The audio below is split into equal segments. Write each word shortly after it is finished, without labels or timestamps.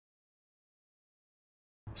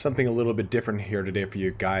Something a little bit different here today for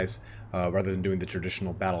you guys. Rather than doing the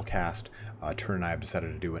traditional battle cast, Turn and I have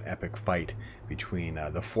decided to do an epic fight between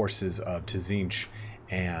the forces of Tzeentch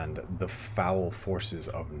and the foul forces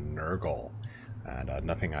of Nurgle. And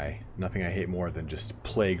nothing I hate more than just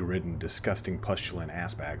plague-ridden, disgusting, pustulent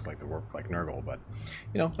assbags like Nurgle. But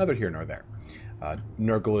you know, neither here nor there.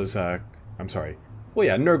 Nurgle is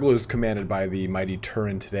Nurgle is commanded by the mighty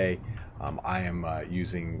Turin today. I am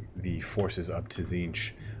using the forces of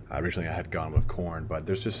Tzeentch. Originally I had gone with Khorne, but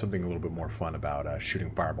there's just something a little bit more fun about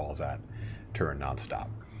shooting fireballs at Turin nonstop.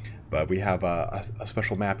 But we have a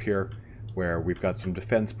special map here where we've got some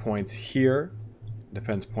defense points here,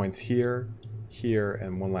 here,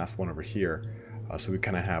 and one last one over here. So we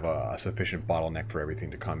kind of have a sufficient bottleneck for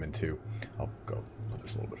everything to come into. I'll go put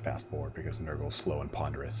this a little bit fast forward because Nurgle's slow and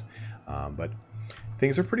ponderous. But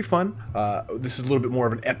things are pretty fun. This is a little bit more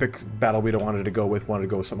of an epic battle we wanted to go with. Wanted to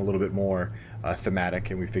go with something a little bit more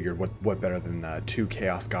thematic, and we figured what better than two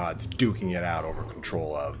Chaos Gods duking it out over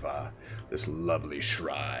control of this lovely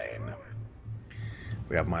shrine.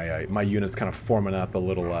 We have my units kind of forming up a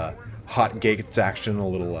little hot gates action, a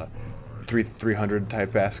little 300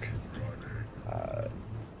 type-esque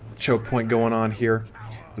choke point going on here.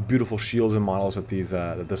 The beautiful shields and models that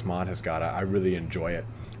that this mod has got, I really enjoy it.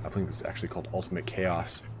 I think it's actually called Ultimate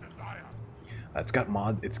Chaos. It's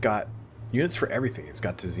got units for everything. It's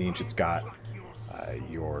got Tzeentch, it's got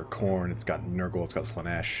your Khorne, it's got Nurgle, it's got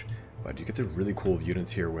Slaanesh. But you get the really cool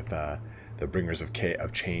units here with the Bringers of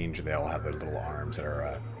Change. They all have their little arms that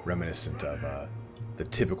are reminiscent of the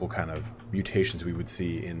typical kind of mutations we would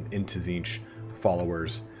see in Tzeentch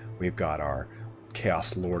followers. We've got our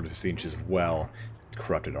Chaos Lord of Tzeentch as well.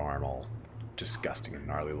 Corrupted arm, all disgusting and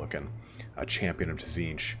gnarly looking. A champion of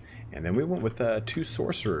Tzeentch. And then we went with two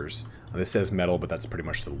sorcerers. This says metal, but that's pretty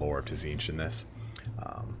much the lore of Tzeentch in this.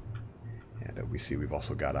 And we see we've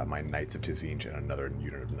also got my Knights of Tzeentch and another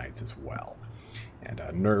unit of Knights as well. And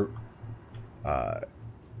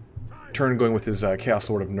Turn going with his Chaos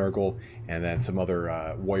Lord of Nurgle, and then some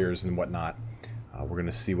other warriors and whatnot. We're going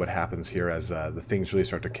to see what happens here as the things really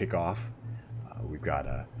start to kick off. We've got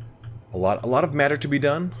a lot of magic to be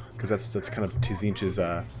done, because that's kind of Tzeentch's.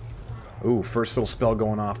 Ooh, first little spell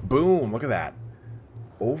going off. Boom! Look at that.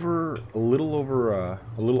 A little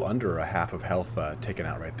under a half of health taken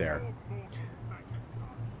out right there.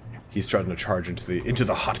 He's starting to charge into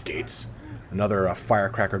the hot gates. Another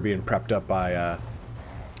firecracker being prepped up by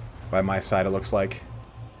my side, it looks like.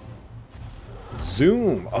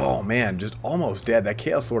 Zoom! Oh man, just almost dead. That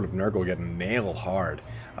Chaos Lord of Nurgle getting nailed hard.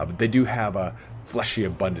 But they do have a fleshy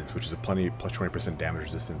abundance, which is a plenty plus 20% damage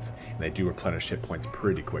resistance, and they do replenish hit points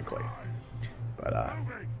pretty quickly. But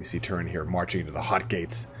we see Turin here marching into the hot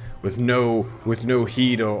gates with no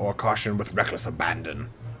heed or caution, with reckless abandon.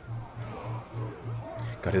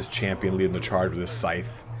 Got his champion leading the charge with his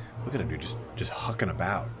scythe. Look at him, dude, just hucking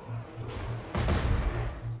about.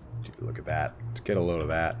 Dude, look at that. Let's get a load of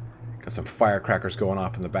that. Got some firecrackers going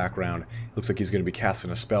off in the background. Looks like he's going to be casting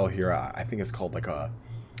a spell here. I think it's called like a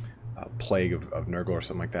plague of Nurgle or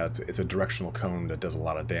something like that. It's a directional cone that does a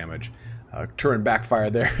lot of damage. Turin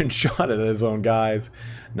backfired there and shot at his own guys.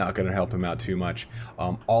 Not going to help him out too much.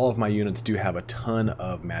 All of my units do have a ton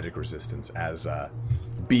of magic resistance, as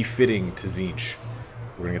befitting Tzeentch.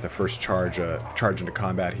 We're going to get the first charge into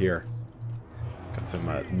combat here. Got some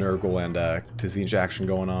Nurgle and Tzeentch action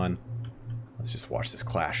going on. Let's just watch this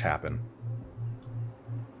clash happen.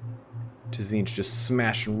 Tzeentch just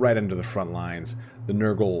smashing right into the front lines. The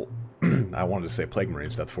Nurgle, I wanted to say Plague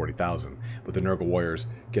Marines, that's 40,000, but the Nurgle warriors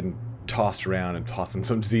getting tossed around and tossing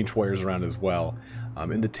some Tzeentch warriors around as well.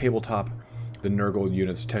 In the tabletop, the Nurgle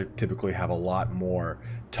units typically have a lot more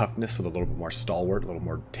toughness, so they're a little bit more stalwart, a little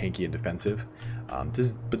more tanky and defensive.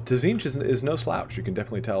 But Tzeentch is no slouch. You can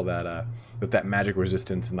definitely tell that with that magic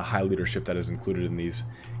resistance and the high leadership that is included in these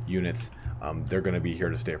units, they're going to be here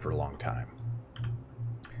to stay for a long time.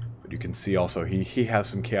 But you can see also he has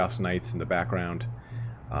some Chaos Knights in the background.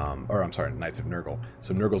 Knights of Nurgle.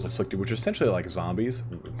 Some Nurgles afflicted, which are essentially like zombies,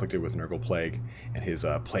 afflicted with Nurgle Plague, and his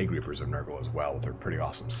Plague Reapers of Nurgle as well, with their pretty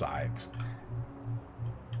awesome scythes.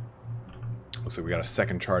 Looks like we got a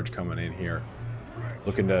second charge coming in here.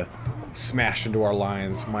 Looking to smash into our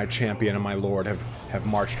lines. My champion and my lord have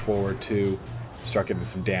marched forward to start getting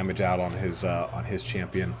some damage out on his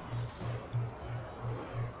champion.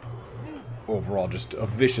 Overall, just a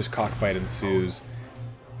vicious cockfight ensues.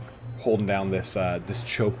 Holding down this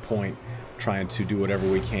choke point, trying to do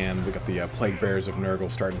whatever we can. We got the Plague Bearers of Nurgle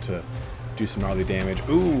starting to do some gnarly damage.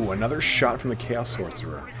 Ooh, another shot from the Chaos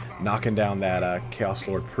Sorcerer, knocking down that Chaos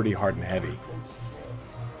Lord pretty hard and heavy.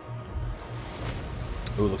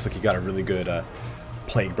 Ooh, looks like he got a really good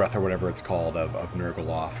Plague Breath or whatever it's called of Nurgle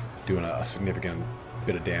off, doing a significant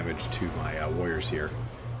bit of damage to my warriors here.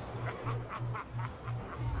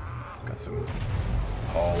 Got some...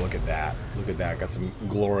 Oh, look at that. Look at that. Got some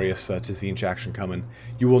glorious Tzeentch action coming.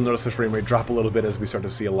 You will notice the frame rate drop a little bit as we start to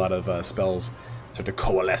see a lot of spells start to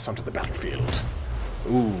coalesce onto the battlefield.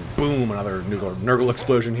 Ooh, boom, another Nurgle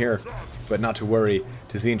explosion here. But not to worry,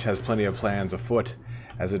 Tzeentch has plenty of plans afoot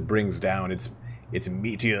as it brings down its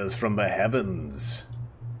meteors from the heavens.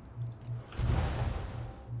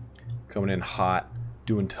 Coming in hot,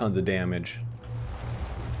 doing tons of damage.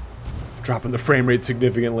 Dropping the frame rate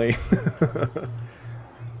significantly.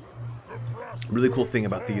 Really cool thing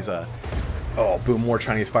about these, oh, boom, more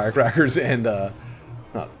Chinese firecrackers and,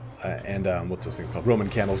 what's those things called? Roman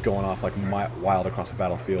candles going off like wild across the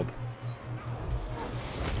battlefield.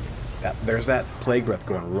 There's that Plague Breath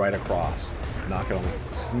going right across, knocking on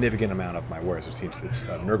a significant amount of my warriors. It seems it's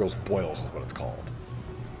Nurgle's Boils is what it's called.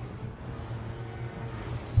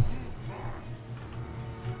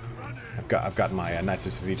 I've got my Knights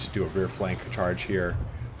of Tzeentch to do a rear flank charge here.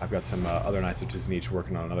 I've got some other Knights of Tzeentch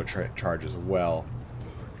working on another charge as well.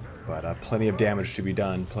 But plenty of damage to be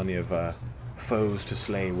done, plenty of foes to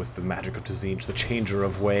slay with the magic of Tzeentch, the changer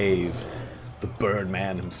of ways, the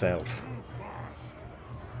Birdman himself.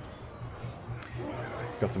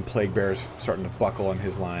 Got some Plague Bears starting to buckle on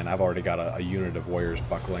his line. I've already got a unit of warriors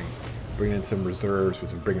buckling. Bringing in some reserves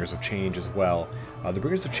with some Bringers of Change as well. The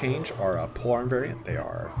Bringers of Change are a polearm variant. They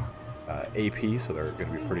are AP, so they're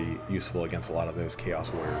going to be pretty useful against a lot of those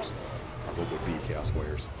Chaos Warriors. Or what would be Chaos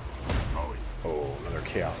Warriors. Oh, another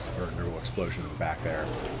Chaos or Nurgle explosion in the back there.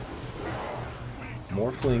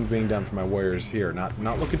 More fleeing being done for my warriors here.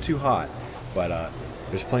 Not looking too hot, but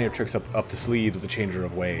there's plenty of tricks up the sleeve with the Changer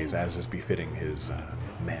of Ways, as is befitting his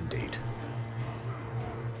mandate.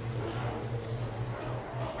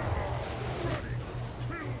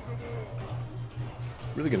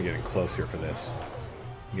 Really going to get in close here for this.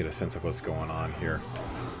 Get a sense of what's going on here.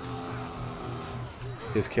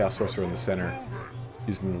 His Chaos Sorcerer in the center,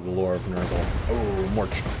 using the lore of Nurgle.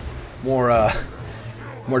 Oh,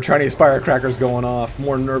 more Chinese firecrackers going off.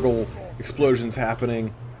 More Nurgle explosions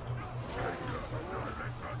happening.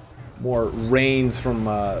 More rains from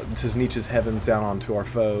Tzeentch's heavens down onto our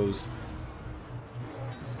foes.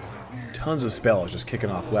 Tons of spells just kicking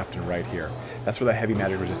off left and right here. That's where the heavy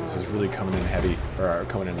magic resistance is really coming in heavy, or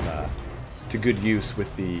coming in to good use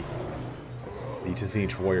with the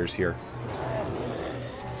Tzeentch warriors here.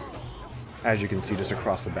 As you can see, just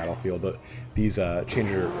across the battlefield, these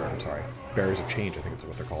Bearers of Change, I think is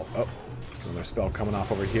what they're called. Oh, another spell coming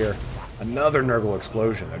off over here. Another Nurgle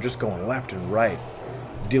explosion. They're just going left and right,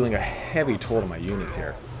 dealing a heavy toll to my units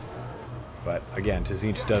here. But again,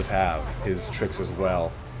 Tzeentch does have his tricks as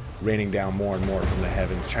well, raining down more and more from the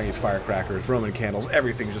heavens. Chinese firecrackers, Roman candles,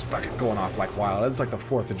 everything just fucking going off like wild. It's like the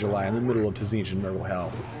 4th of July in the middle of Tzeentch and Nurgle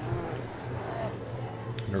hell.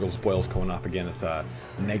 Nurgle's Boils going off again. It's a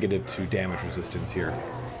 -2 damage resistance here.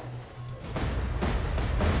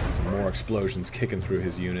 Some more explosions kicking through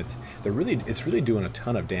his units. It's really doing a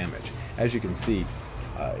ton of damage. As you can see,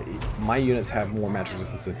 my units have more magic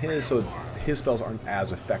resistance than his, so his spells aren't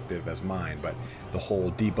as effective as mine, but the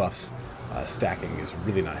whole debuffs stacking is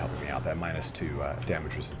really not helping me out. That -2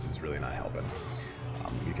 damage resistance is really not helping.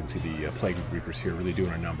 You can see the Plague Reapers here really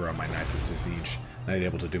doing a number on my Knights of Tzeentch. Not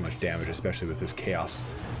able to do much damage, especially with this Chaos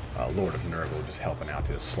Lord of Nurgle just helping out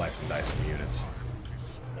to slice and dice some units.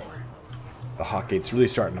 The Hawk Gate's really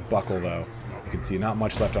starting to buckle, though. You can see not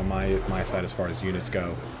much left on my side as far as units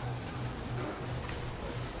go.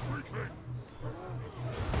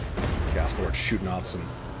 Chaos Lord shooting off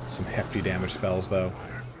some hefty damage spells, though.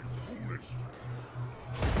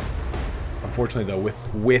 Unfortunately, though,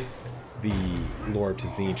 with the lore of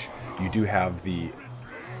Tzeentch, you do have the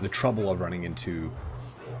trouble of running into,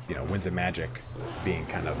 Winds of Magic being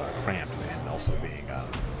kind of cramped and also being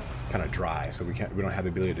kind of dry. So we don't have the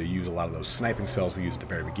ability to use a lot of those sniping spells we used at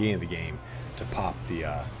the very beginning of the game to pop the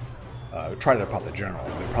try to pop the general.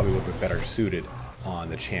 They're probably a little bit better suited on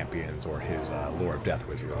the champions or his Lore of Death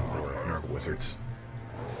Wizard or Lore of Nurgle Wizards.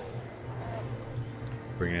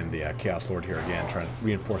 Bringing in the Chaos Lord here again, trying to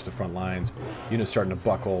reinforce the front lines. Units starting to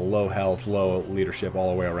buckle, low health, low leadership all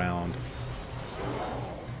the way around.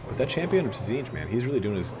 But that champion of Tzeentch, man, he's really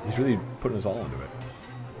putting his all into it.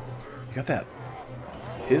 You got that.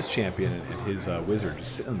 His champion and his wizard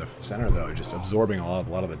just sitting in the center, though, just absorbing a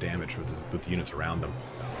lot of the damage with the units around them.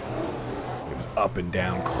 It's up and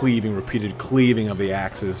down, repeated cleaving of the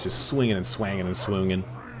axes, just swinging and swanging and swinging.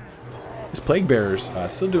 His Plague Bearers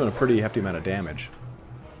still doing a pretty hefty amount of damage.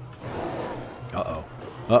 Uh-oh.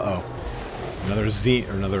 Uh-oh. Another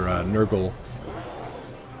Nurgle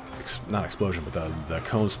not explosion, but the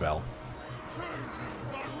cone spell.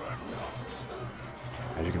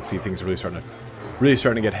 As you can see, things are really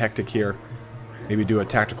starting to get hectic here. Maybe do a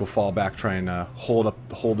tactical fallback, try and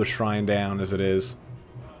hold the shrine down as it is.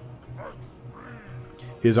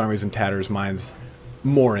 His army's in tatters, mine's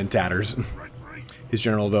more in tatters. His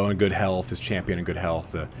general, though, in good health, his champion in good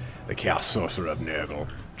health, the Chaos Sorcerer of Nurgle,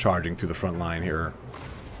 charging through the front line here.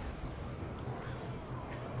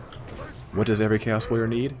 What does every Chaos Warrior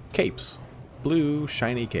need? Capes. Blue,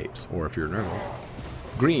 shiny capes. Or if you're Nurgle,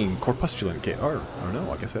 green, corpusculent cape. Or no,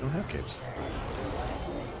 I guess I don't have capes.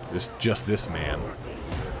 Just this man.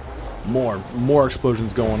 More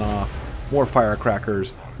explosions going off. More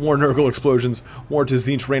firecrackers. More Nurgle explosions. More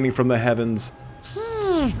Tzeentch raining from the heavens.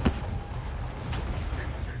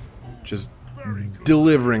 Just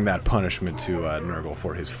delivering that punishment to Nurgle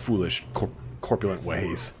for his foolish, corpulent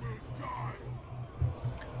ways.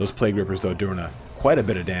 Those Plague Rippers, though, doing quite a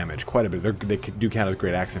bit of damage. Quite a bit. They do count as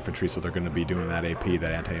great axe infantry, so they're going to be doing that AP,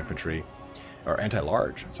 that anti-infantry. Or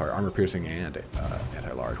anti-large. Sorry, armor-piercing and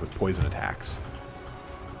anti-large with poison attacks.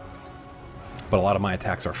 But a lot of my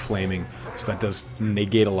attacks are flaming, so that does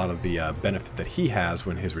negate a lot of the benefit that he has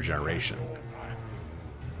when his regeneration.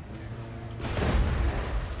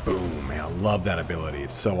 Boom, man, I love that ability.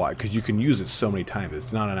 It's so, because you can use it so many times.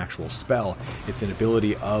 It's not an actual spell, it's an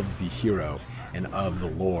ability of the hero and of the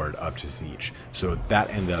Lord of Tzeentch. So that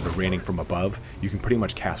and the raining from above, you can pretty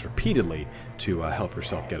much cast repeatedly to help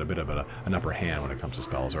yourself get a bit of an upper hand when it comes to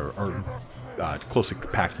spells, or closely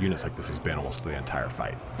packed units like this has been almost the entire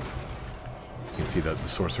fight. You can see the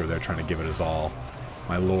sorcerer there trying to give it his all.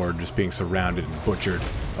 My lord just being surrounded and butchered.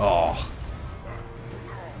 Oh.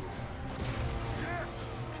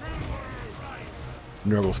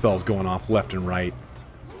 Nurgle spells going off left and right.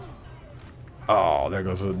 Oh, there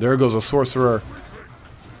goes a sorcerer.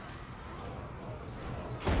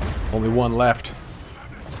 Only one left.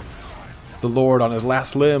 The Lord on his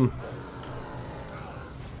last limb.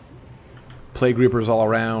 Plague Reapers all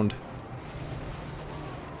around.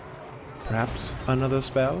 Perhaps another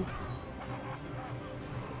spell?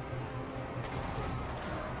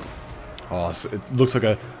 Oh, it looks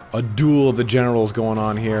like a duel of the generals going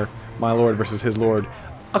on here. My lord versus his lord.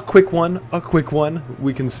 A quick one,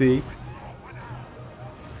 we can see.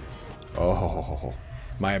 Oh,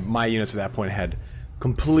 my units at that point had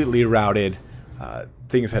completely routed.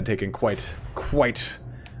 Things had taken quite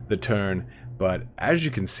the turn. But as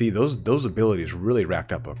you can see, those abilities really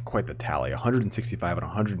racked up quite the tally. 165 and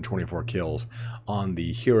 124 kills on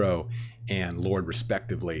the hero and lord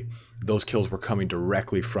respectively. Those kills were coming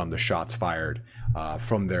directly from the shots fired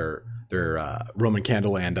from their Roman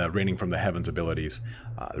Candle and Raining from the Heavens abilities.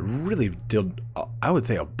 Really did, I would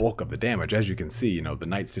say, a bulk of the damage. As you can see, you know, the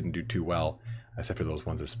Knights didn't do too well, except for those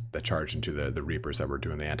ones that charged into the Reapers that were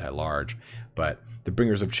doing the anti-large. But the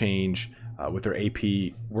Bringers of Change, with their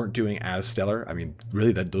AP, weren't doing as stellar. I mean,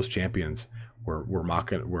 really, those champions were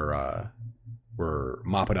mopping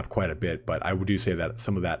up quite a bit. But I do say that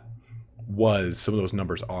some of those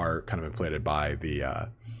numbers are kind of inflated by the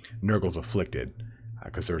Nurgle's Afflicted,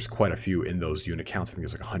 because there's quite a few in those unit counts. I think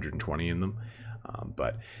there's like 120 in them.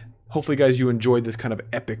 But hopefully, guys, you enjoyed this kind of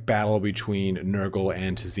epic battle between Nurgle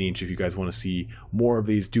and Tzeentch. If you guys want to see more of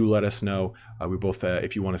these, do let us know. We both,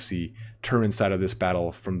 if you want to see turn inside of this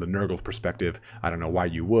battle from the Nurgle perspective, I don't know why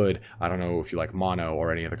you would. I don't know if you like mono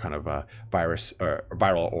or any other kind of virus, or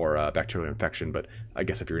viral or bacterial infection. But I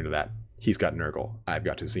guess if you're into that, he's got Nurgle. I've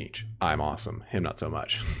got Tzeentch. I'm awesome. Him not so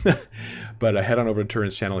much. But head on over to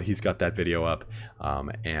Turin's channel. He's got that video up.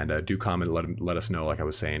 And do comment. Let us know, like I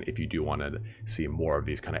was saying, if you do want to see more of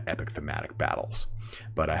these kind of epic thematic battles.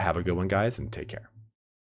 But have a good one, guys, and take care.